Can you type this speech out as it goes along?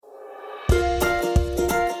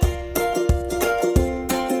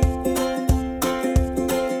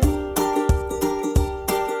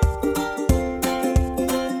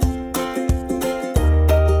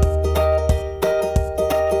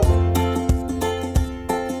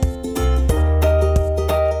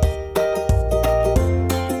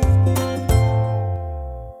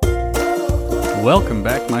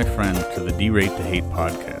my friends, to the D-Rate to Hate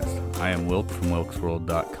podcast. I am Wilk from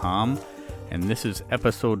wilksworld.com, and this is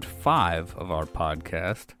episode 5 of our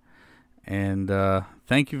podcast. And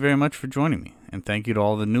thank you very much for joining me, and thank you to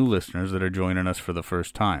all the new listeners that are joining us for the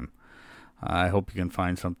first time. I hope you can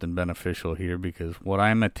find something beneficial here, because what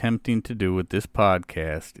I'm attempting to do with this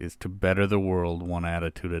podcast is to better the world one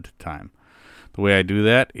attitude at a time. The way I do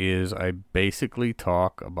that is I basically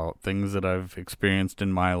talk about things that I've experienced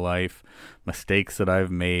in my life, mistakes that I've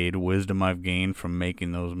made, wisdom I've gained from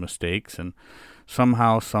making those mistakes, and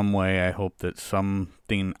somehow, some way, I hope that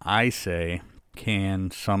something I say can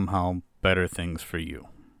somehow better things for you.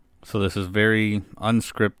 So this is very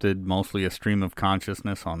unscripted, mostly a stream of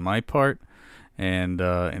consciousness on my part. And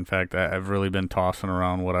in fact, I've really been tossing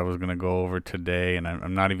around what I was going to go over today, and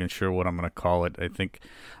I'm not even sure what I'm going to call it. I think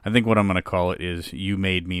what I'm going to call it is "You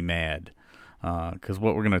Made Me Mad," because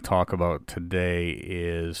what we're going to talk about today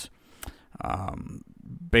is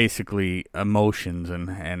basically emotions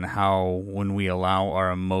and how when we allow our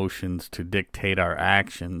emotions to dictate our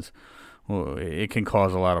actions, well, it can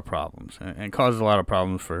cause a lot of problems, and causes a lot of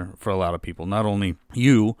problems for a lot of people. Not only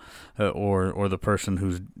you or the person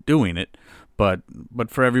who's doing it, but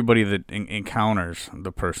for everybody that encounters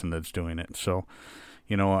the person that's doing it. So,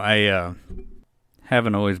 I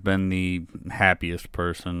haven't always been the happiest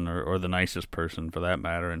person or the nicest person for that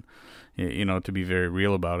matter. And, to be very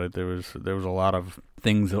real about it, there was a lot of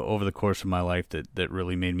things over the course of my life that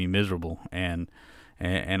really made me miserable. And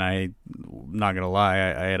I'm not going to lie,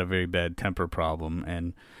 I had a very bad temper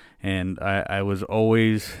problem. And I was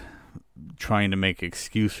always trying to make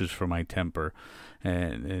excuses for my temper.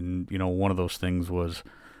 And one of those things was,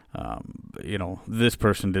 this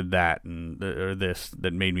person did that or this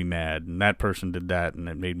that made me mad, and that person did that and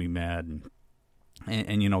it made me mad.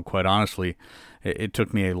 And quite honestly, it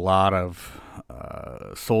took me a lot of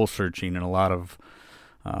soul searching and a lot of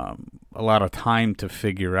time to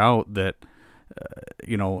figure out that,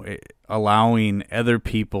 allowing other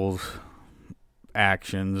people's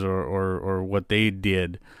actions or what they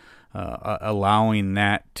did, allowing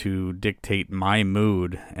that to dictate my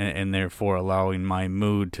mood, and therefore allowing my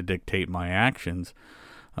mood to dictate my actions,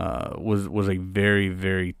 was a very,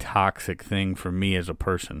 very toxic thing for me as a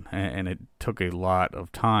person, and it took a lot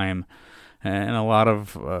of time and a lot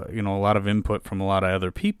of input from a lot of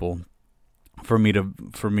other people for me to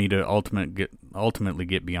ultimately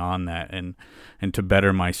get beyond that and to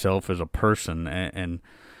better myself as a person. And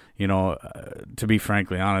to be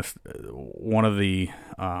frankly honest, one of the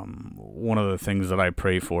things that I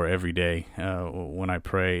pray for every day when I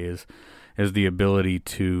pray is the ability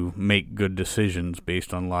to make good decisions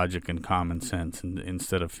based on logic and common sense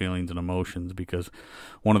instead of feelings and emotions. Because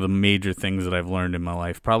one of the major things that I've learned in my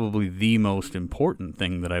life, probably the most important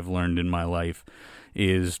thing that I've learned in my life,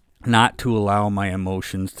 is not to allow my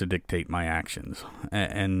emotions to dictate my actions.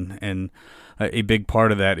 And a big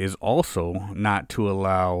part of that is also not to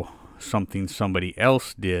allow something somebody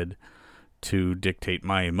else did to dictate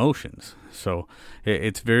my emotions. So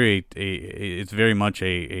it's very much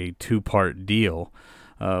a two-part deal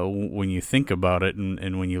when you think about it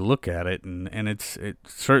and when you look at it, and it's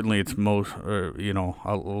most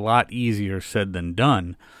a lot easier said than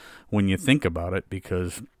done when you think about it,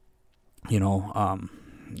 because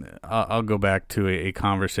I'll go back to a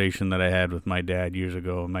conversation that I had with my dad years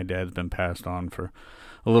ago. My dad's been passed on for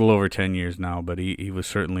a little over 10 years now, but he was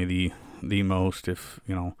certainly the most,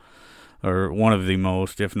 or one of the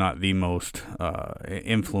most, if not the most,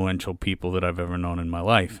 influential people that I've ever known in my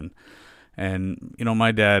life. And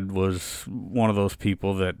my dad was one of those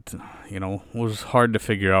people that, was hard to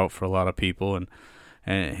figure out for a lot of people.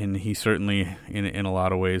 And he certainly, in a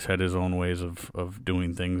lot of ways, had his own ways of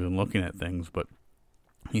doing things and looking at things. But,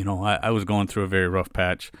 I was going through a very rough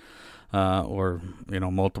patch, or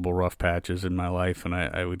multiple rough patches in my life, and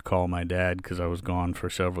I would call my dad because I was gone for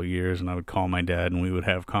several years, and I would call my dad and we would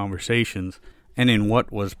have conversations. And in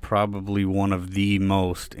what was probably one of the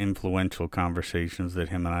most influential conversations that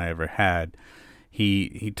him and I ever had,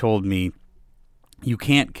 he told me, "You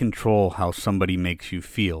can't control how somebody makes you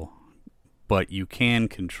feel, but you can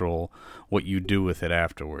control what you do with it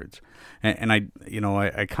afterwards." And I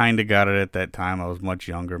kind of got it at that time. I was much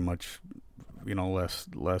younger, much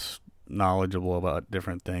less knowledgeable about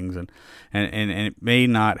different things, and it may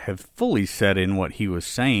not have fully set in what he was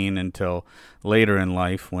saying until later in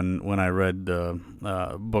life when I read the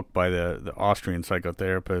book by the Austrian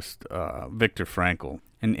psychotherapist Viktor Frankl.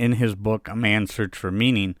 And in his book, A Man's Search for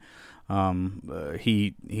Meaning,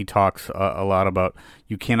 he talks a lot about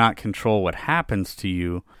you cannot control what happens to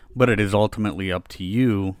you, but it is ultimately up to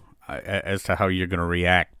you as to how you're going to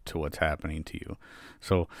react to what's happening to you.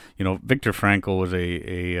 So, Viktor Frankl was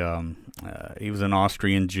he was an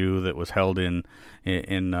Austrian Jew that was held in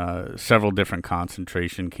several different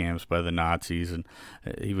concentration camps by the Nazis, and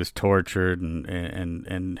he was tortured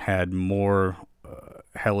and had more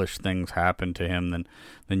hellish things happen to him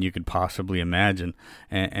than you could possibly imagine.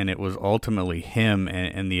 And it was ultimately him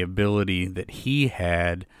and the ability that he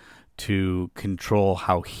had to control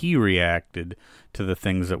how he reacted to the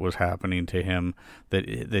things that was happening to him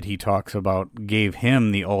that he talks about gave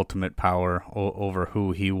him the ultimate power over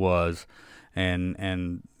who he was, and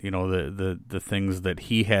the things that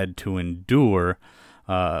he had to endure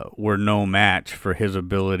were no match for his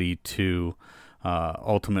ability to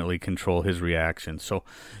ultimately control his reactions. So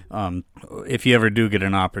if you ever do get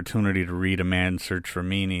an opportunity to read A Man's Search for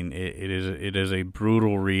Meaning, it is a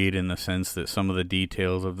brutal read in the sense that some of the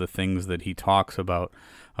details of the things that he talks about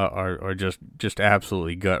are just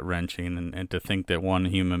absolutely gut-wrenching, and to think that one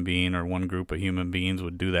human being or one group of human beings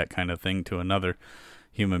would do that kind of thing to another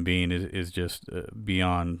human being is just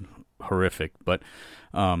beyond horrific. But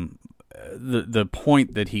the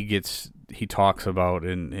point that he talks about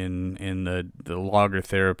in the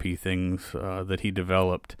logotherapy things that he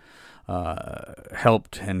developed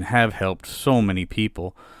helped and have helped so many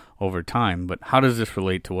people over time. But how does this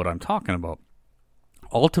relate to what I'm talking about?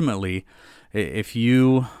 Ultimately, if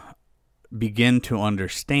you begin to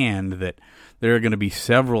understand that there are going to be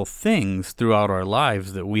several things throughout our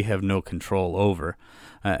lives that we have no control over,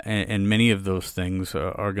 and many of those things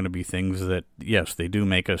are going to be things that, yes, they do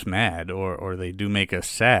make us mad or they do make us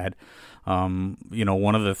sad.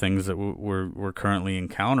 One of the things that we're currently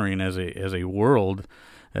encountering as a world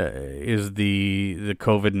is the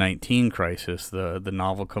COVID-19 crisis, the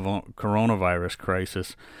novel coronavirus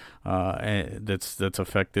crisis that's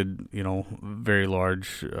affected very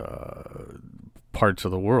large parts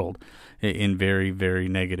of the world in very, very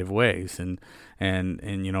negative ways. And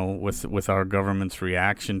with our government's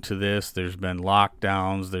reaction to this, there's been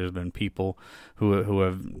lockdowns, there's been people who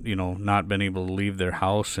have not been able to leave their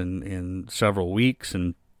house in several weeks,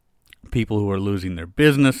 and people who are losing their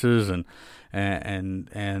businesses, and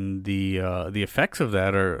the effects of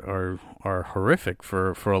that are horrific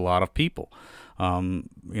for a lot of people.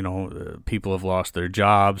 People have lost their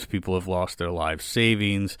jobs, people have lost their life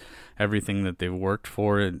savings, everything that they've worked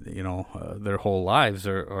for, their whole lives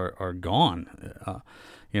are gone.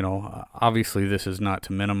 Obviously this is not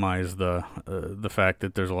to minimize the fact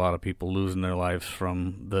that there's a lot of people losing their lives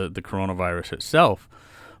from the coronavirus itself,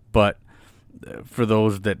 but for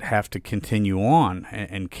those that have to continue on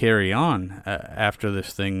and carry on after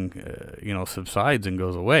this thing, subsides and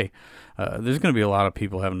goes away, there's going to be a lot of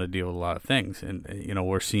people having to deal with a lot of things. And,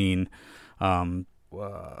 we're seeing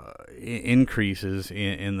increases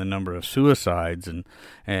in the number of suicides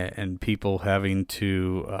and people having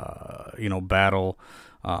to, battle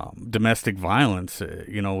domestic violence,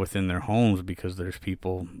 within their homes because there's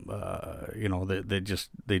people, they're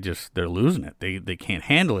losing it. They can't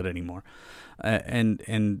handle it anymore.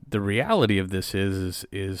 And the reality of this is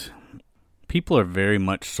people are very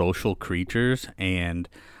much social creatures, and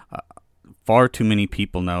far too many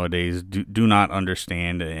people nowadays do not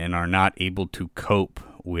understand and are not able to cope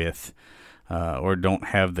with or don't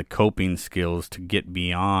have the coping skills to get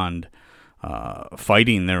beyond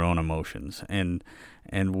fighting their own emotions. And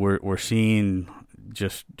we're seeing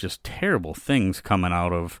just terrible things coming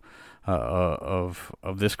out of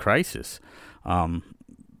this crisis.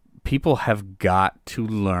 People have got to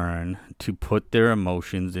learn to put their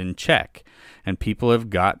emotions in check, and people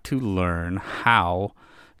have got to learn how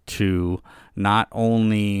to not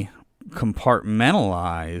only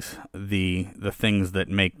compartmentalize the things that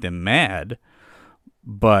make them mad,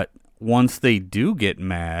 but once they do get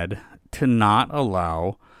mad, to not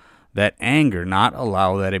allow that anger, not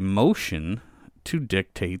allow that emotion to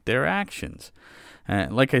dictate their actions.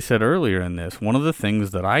 Like I said earlier in this, one of the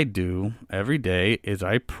things that I do every day is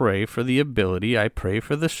I pray for the ability, I pray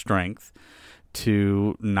for the strength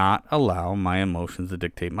to not allow my emotions to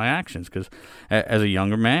dictate my actions. Because as a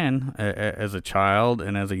younger man, as a child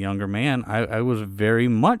and as a younger man, I was very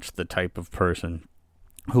much the type of person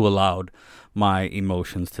who allowed my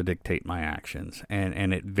emotions to dictate my actions.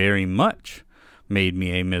 And it very much made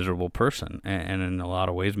me a miserable person, and in a lot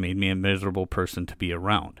of ways made me a miserable person to be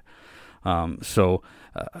around. So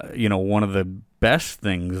one of the best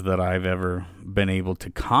things that I've ever been able to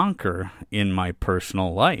conquer in my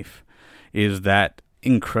personal life is that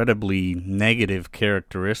incredibly negative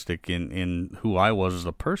characteristic in who I was as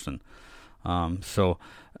a person. Some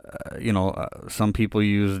people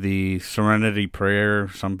use the serenity prayer.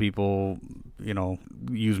 Some people,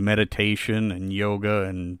 use meditation and yoga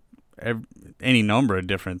and any number of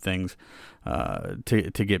different things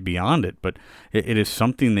to get beyond it. But it is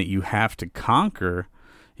something that you have to conquer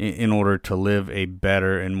in order to live a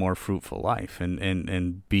better and more fruitful life,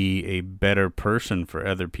 and be a better person for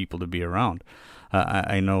other people to be around.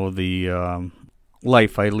 I know the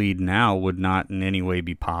life I lead now would not in any way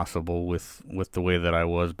be possible with the way that I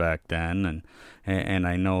was back then, and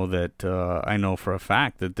I know that I know for a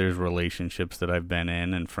fact that there's relationships that I've been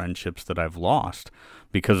in and friendships that I've lost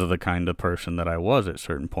because of the kind of person that I was at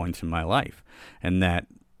certain points in my life, and that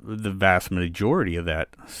the vast majority of that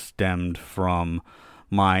stemmed from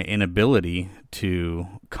my inability to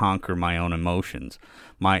conquer my own emotions,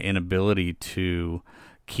 my inability to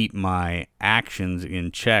keep my actions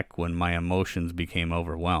in check when my emotions became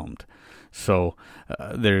overwhelmed. So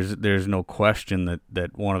there's no question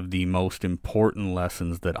that one of the most important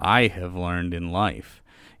lessons that I have learned in life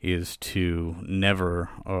is to never,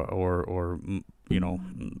 or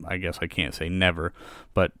I guess I can't say never,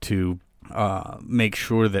 but to make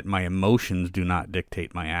sure that my emotions do not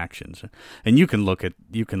dictate my actions. And you can look at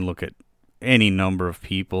any number of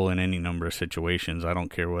people in any number of situations. I don't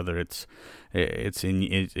care whether it's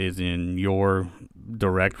in your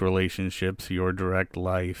direct relationships, your direct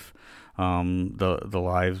life, the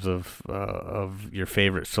lives of your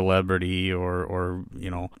favorite celebrity or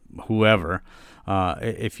whoever.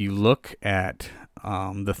 If you look at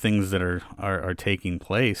the things that are taking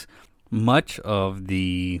place, much of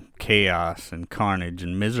the chaos and carnage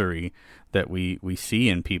and misery that we see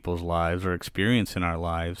in people's lives or experience in our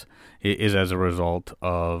lives is as a result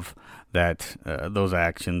of that those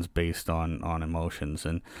actions based on emotions.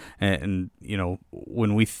 And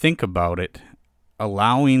when we think about it,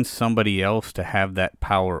 allowing somebody else to have that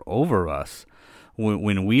power over us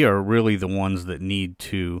when we are really the ones that need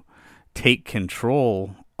to take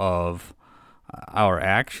control of our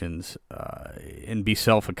actions and be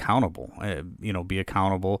self-accountable, be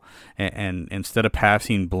accountable, and instead of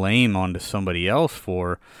passing blame onto somebody else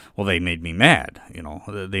for, well, they made me mad,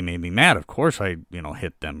 they made me mad, of course I,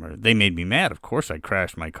 hit them, or they made me mad, of course I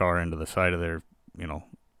crashed my car into the side of their,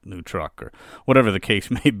 new truck, or whatever the case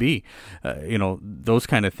may be, those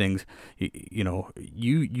kind of things,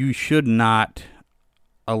 you should not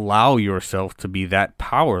allow yourself to be that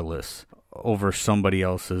powerless over somebody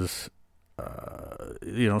else's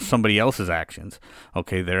somebody else's actions.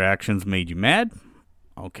 Okay, their actions made you mad.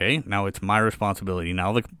 Okay, now it's my responsibility.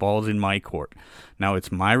 Now the ball's in my court. Now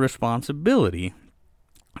it's my responsibility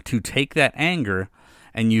to take that anger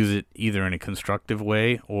and use it either in a constructive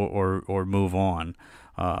way or move on,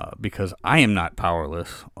 because I am not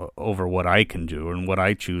powerless over what I can do and what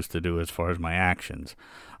I choose to do as far as my actions.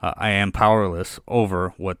 I am powerless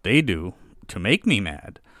over what they do to make me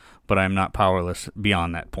mad, but I'm not powerless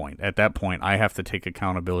beyond that point. At that point, I have to take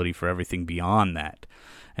accountability for everything beyond that.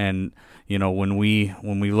 And when we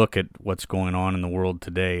look at what's going on in the world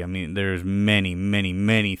today, I mean, there's many, many,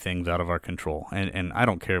 many things out of our control. And I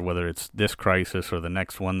don't care whether it's this crisis or the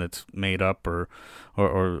next one that's made up or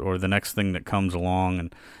the next thing that comes along.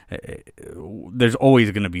 And there's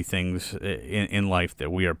always going to be things in life that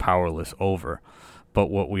we are powerless over. But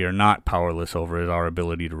what we are not powerless over is our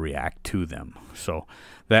ability to react to them. So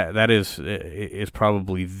that is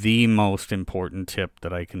probably the most important tip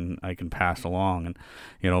that I can pass along.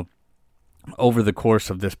 And over the course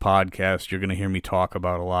of this podcast, you're going to hear me talk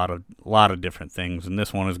about a lot of different things, and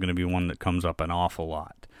this one is going to be one that comes up an awful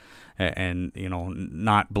lot. And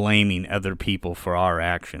not blaming other people for our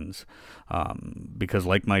actions, because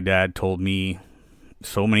like my dad told me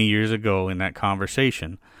so many years ago in that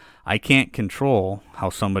conversation, I can't control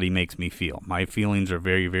how somebody makes me feel. My feelings are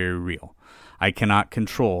very, very real. I cannot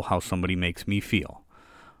control how somebody makes me feel,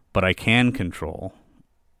 but I can control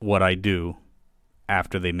what I do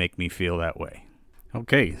after they make me feel that way.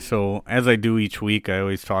 Okay, so as I do each week, I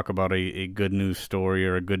always talk about a good news story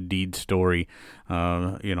or a good deed story,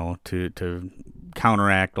 to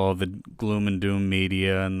counteract all the gloom and doom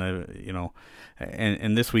media and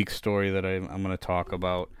and this week's story that I'm going to talk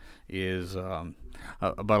about is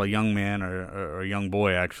about a young man or a young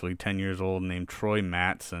boy, actually 10 years old, named Troy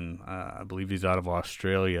Matson. I believe he's out of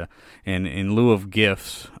Australia, and in lieu of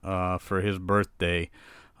gifts for his birthday,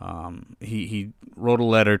 he wrote a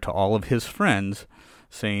letter to all of his friends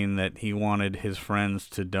saying that he wanted his friends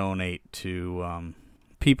to donate to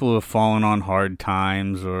people who have fallen on hard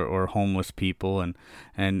times or homeless people,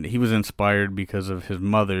 and he was inspired because of his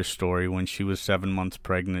mother's story. When she was 7 months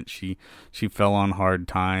pregnant, she fell on hard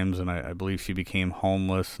times, and I believe she became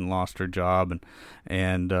homeless and lost her job,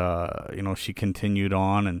 and she continued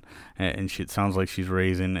on, and it sounds like she's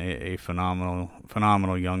raising a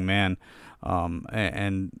phenomenal young man,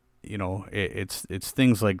 and it's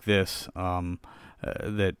things like this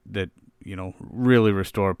that really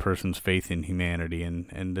restore a person's faith in humanity.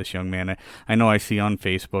 And this young man, I know I see on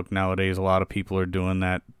Facebook nowadays a lot of people are doing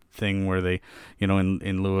that thing where they,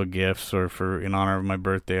 in lieu of gifts or in honor of my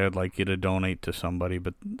birthday, I'd like you to donate to somebody.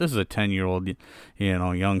 But this is a 10-year-old,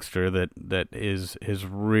 youngster that has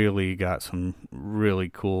really got some really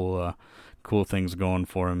cool things going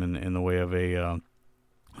for him in the way of a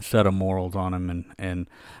set of morals on him, and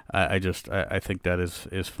I think that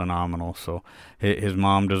is phenomenal. So his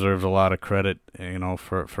mom deserves a lot of credit,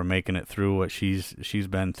 for making it through what she's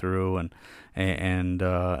been through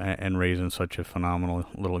and raising such a phenomenal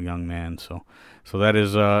little young man. So that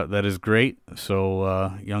is great.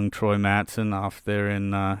 So young Troy Matson off there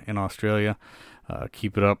in Australia,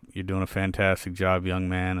 keep it up. You're doing a fantastic job, young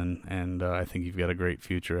man, and I think you've got a great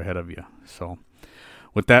future ahead of you. So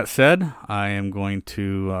with that said, I am going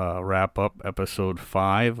to wrap up episode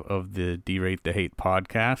 5 of the Derate the Hate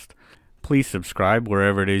podcast. Please subscribe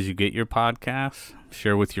wherever it is you get your podcasts.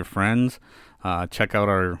 Share with your friends. Check out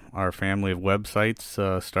our family of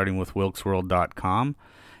websites, starting with wilkesworld.com,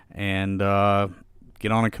 and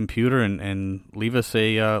get on a computer and leave us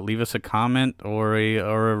a comment or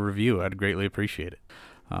a review. I'd greatly appreciate it.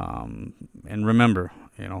 And remember,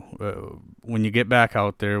 when you get back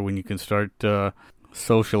out there, when you can start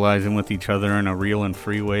socializing with each other in a real and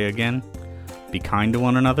free way again, be kind to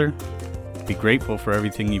one another, be grateful for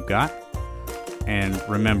everything you've got, and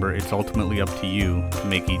remember, it's ultimately up to you to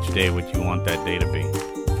make each day what you want that day to be.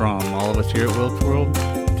 From all of us here at Wilkes World,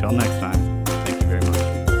 until next time.